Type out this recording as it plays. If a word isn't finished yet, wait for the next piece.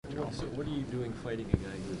So what are you doing fighting a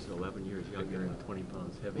guy who's 11 years younger and 20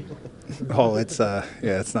 pounds heavier? Oh, it's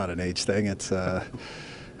it's not an age thing. It's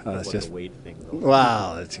It's just a weight thing, though.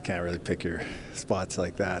 well, you can't really pick your spots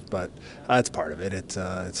like that, but it's part of it. It's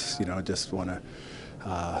just want to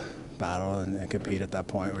battle and compete at that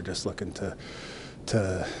point. We're just looking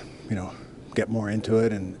to get more into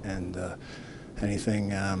it and anything.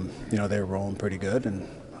 They were rolling pretty good and.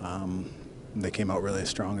 They came out really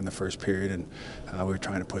strong in the first period, and we were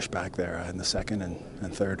trying to push back there in the second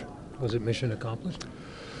and third. Was it mission accomplished?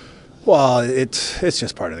 Well, it's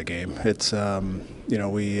just part of the game. It's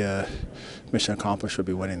we mission accomplished would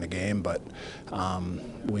be winning the game, but I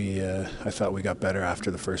thought we got better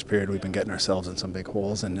after the first period. We've been getting ourselves in some big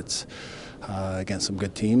holes, and it's against some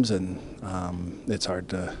good teams, and it's hard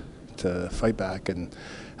to fight back. And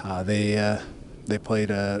they played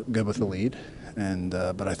good with the lead.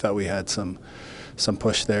 But I thought we had some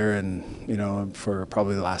push there, and for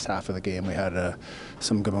probably the last half of the game we had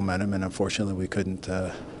some good momentum, and unfortunately we couldn't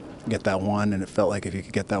get that one. And it felt like if you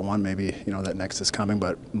could get that one, maybe that next is coming,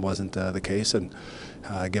 but it wasn't the case. And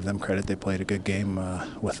give them credit; they played a good game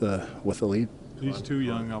with the lead. These two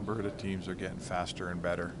young Alberta teams are getting faster and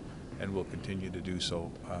better, and will continue to do so.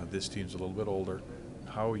 This team's a little bit older.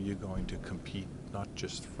 How are you going to compete, not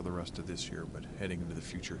just for the rest of this year, but heading into the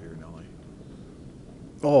future here in LA?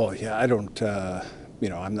 Oh yeah, I don't.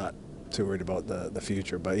 I'm not too worried about the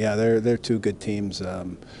future, but yeah, they're two good teams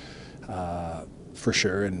for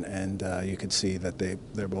sure, and you can see that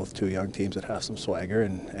they're both two young teams that have some swagger,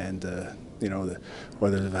 and the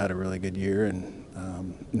Oilers have had a really good year, and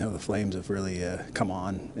the Flames have really come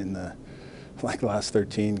on in the last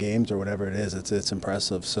 13 games or whatever it is. It's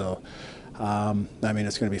impressive. So it's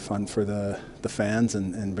going to be fun for the fans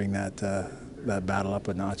and bring that battle up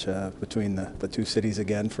a notch between the two cities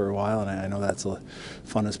again for a while, and I know that's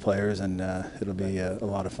fun as players, and it'll be a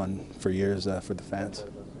lot of fun for years for the fans.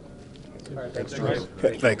 Thanks,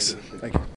 Okay, thanks. Thank you.